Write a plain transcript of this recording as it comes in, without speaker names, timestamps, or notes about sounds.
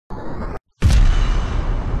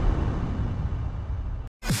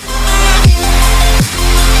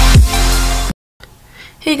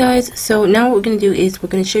Hey guys, so now what we're going to do is we're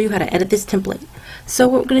going to show you how to edit this template. So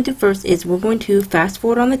what we're going to do first is we're going to fast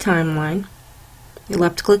forward on the timeline. You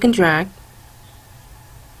left click and drag.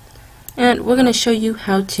 And we're going to show you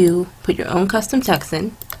how to put your own custom text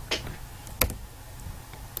in.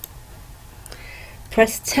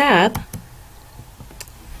 Press tab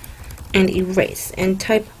and erase and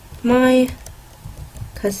type my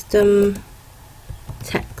custom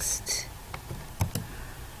text.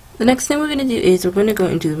 The next thing we're going to do is we're going to go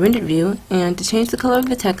into the rendered view, and to change the color of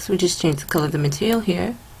the text, we just change the color of the material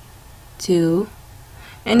here to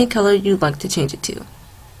any color you'd like to change it to.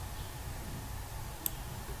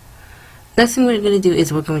 Next thing we're going to do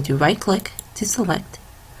is we're going to right click to select,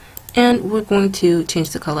 and we're going to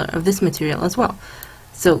change the color of this material as well.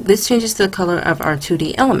 So this changes the color of our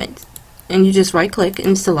 2D element, and you just right click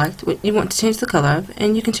and select what you want to change the color of,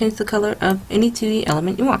 and you can change the color of any 2D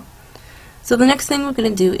element you want. So the next thing we're going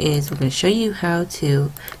to do is we're going to show you how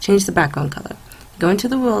to change the background color. Go into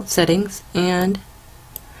the world settings and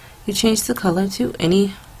you change the color to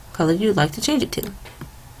any color you'd like to change it to.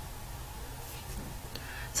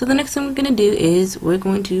 So the next thing we're going to do is we're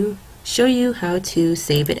going to show you how to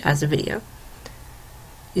save it as a video.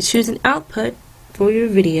 You choose an output for your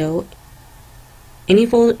video, any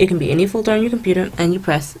folder, it can be any folder on your computer, and you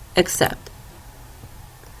press accept.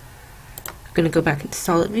 Going to go back into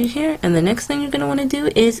solid view here, and the next thing you're going to want to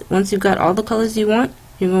do is once you've got all the colors you want,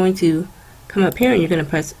 you're going to come up here and you're going to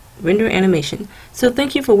press render animation. So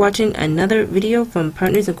thank you for watching another video from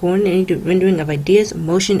Partners in Coordinated Rendering of Ideas,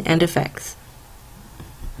 Motion, and Effects.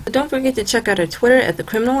 But don't forget to check out our Twitter at The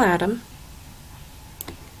Criminal Adam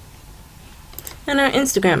and our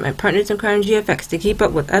Instagram at Partners in Crime GFX to keep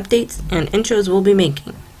up with updates and intros we'll be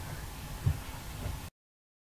making.